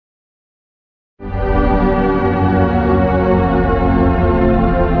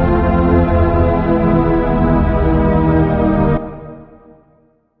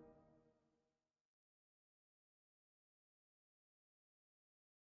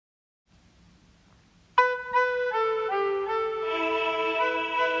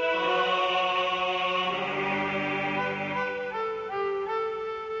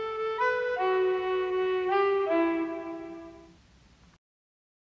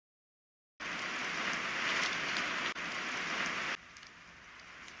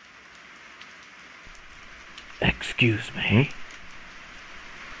Excuse me.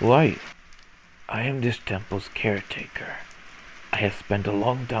 Who are you? I am this temple's caretaker. I have spent a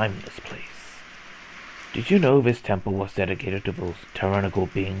long time in this place. Did you know this temple was dedicated to those tyrannical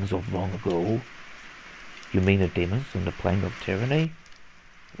beings of long ago? You mean the demons on the plane of tyranny?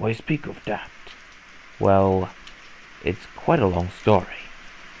 Why speak of that? Well, it's quite a long story.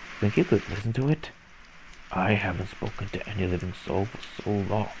 Think you could listen to it? I haven't spoken to any living soul for so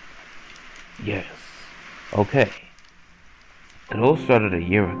long. Yes. Okay. It all started a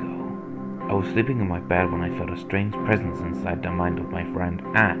year ago. I was sleeping in my bed when I felt a strange presence inside the mind of my friend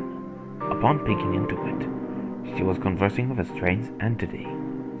Anne. Upon peeking into it, she was conversing with a strange entity,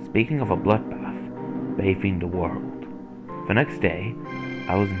 speaking of a bloodbath, bathing the world. The next day,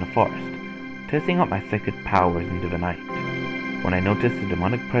 I was in the forest, testing out my psychic powers into the night, when I noticed a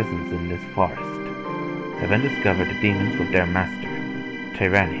demonic presence in this forest. I then discovered the demons with their master,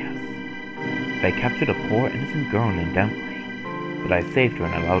 Tyrannias. They captured a poor innocent girl named Emily, but I saved her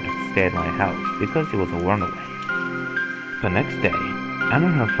and allowed her to stay at my house because she was a runaway. The next day, Anne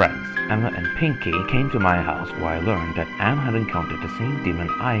and her friends, Emma and Pinky, came to my house where I learned that Anne had encountered the same demon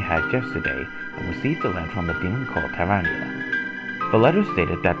I had yesterday and received a letter from a demon called Tyrannia. The letter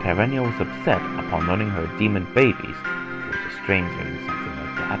stated that Tyrannia was upset upon learning her demon babies, which is strange hearing something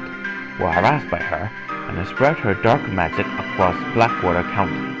like that, were harassed by her and had spread her dark magic across Blackwater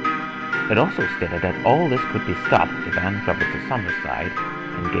County. It also stated that all this could be stopped if Anne traveled to Summerside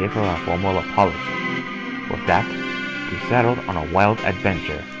and gave her a formal apology. With that, we settled on a wild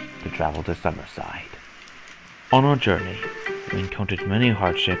adventure to travel to Summerside. On our journey, we encountered many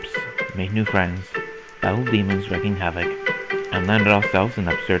hardships, made new friends, battled demons wreaking havoc, and landed ourselves in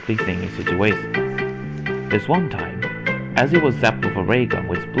absurdly zany situations. This one time, Azzy was zapped with a ray gun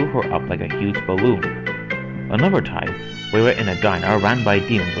which blew her up like a huge balloon. Another time, we were in a diner ran by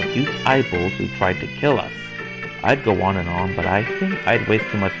demons with huge eyeballs who tried to kill us. I'd go on, but I think I'd waste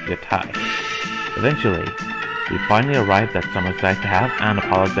too much of your time. Eventually, we finally arrived at Summerside to have Anne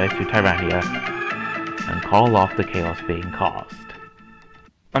apologize to Tyrannia and call off the chaos being caused.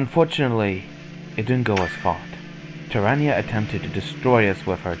 Unfortunately, it didn't go as thought. Tyrannia attempted to destroy us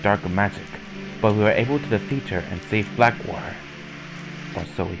with her dark magic, but we were able to defeat her and save Blackwater. Or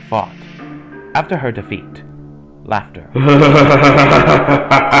so we thought. After her defeat, laughter.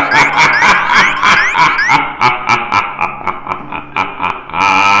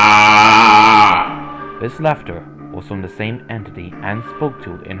 This laughter was from the same entity Anne spoke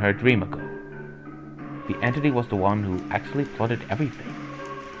to in her dream ago. The entity was the one who actually plotted everything.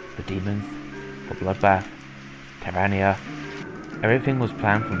 The demons, the bloodbath, Tyrannia, everything was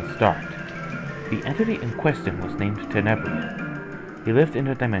planned from the start. The entity in question was named Tenebrian. He lived in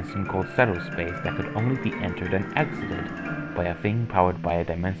a dimension called Cyberspace that could only be entered and exited by a thing powered by a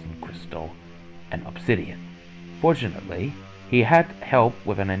dimension crystal, an obsidian. Fortunately, he had help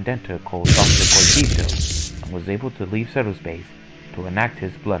with an inventor called Dr. Cordito, and was able to leave Cyberspace to enact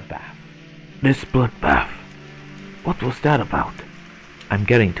his bloodbath. This bloodbath, what was that about? I'm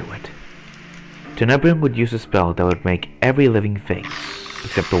getting to it. Tenebrian would use a spell that would make every living thing,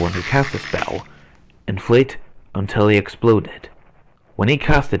 except the one who cast the spell, inflate until he exploded. When he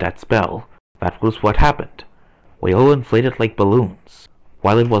casted that spell, that was what happened. We all inflated like balloons.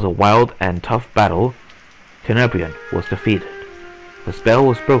 While it was a wild and tough battle, Tenebrian was defeated. The spell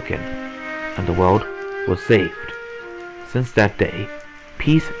was broken, and the world was saved. Since that day,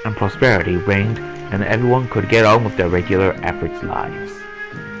 peace and prosperity reigned, and everyone could get on with their regular average lives.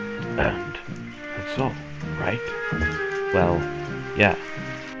 And that's all, right? Well, yeah.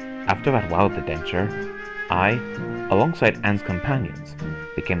 After that wild adventure, I, alongside Anne's companions,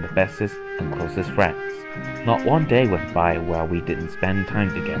 became the bestest and closest friends. Not one day went by where we didn't spend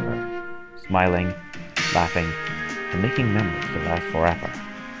time together, smiling, laughing, and making memories that last forever.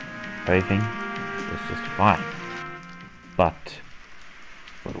 Everything was just fine. But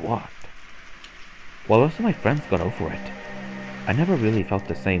what? While most of my friends got over it, I never really felt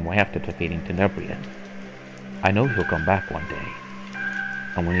the same way after defeating Tenebrian. I know he'll come back one day,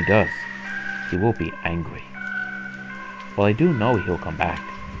 and when he does, he will be angry. Well, I do know he'll come back.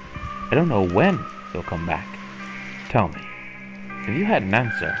 I don't know when he'll come back. Tell me, if you had an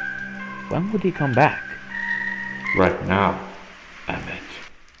answer, when would he come back? Right now, Annventure.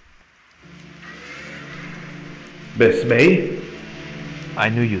 Miss me? I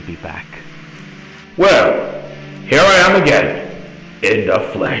knew you'd be back. Well, here I am again, in the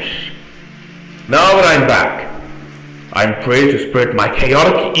flesh. Now that I'm back, I'm free to spread my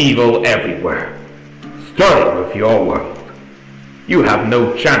chaotic evil everywhere, starting with your world. You have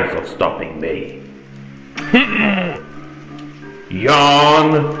no chance of stopping me.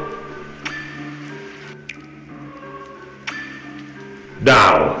 Yawn!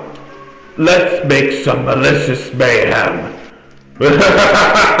 Now, let's make some malicious mayhem.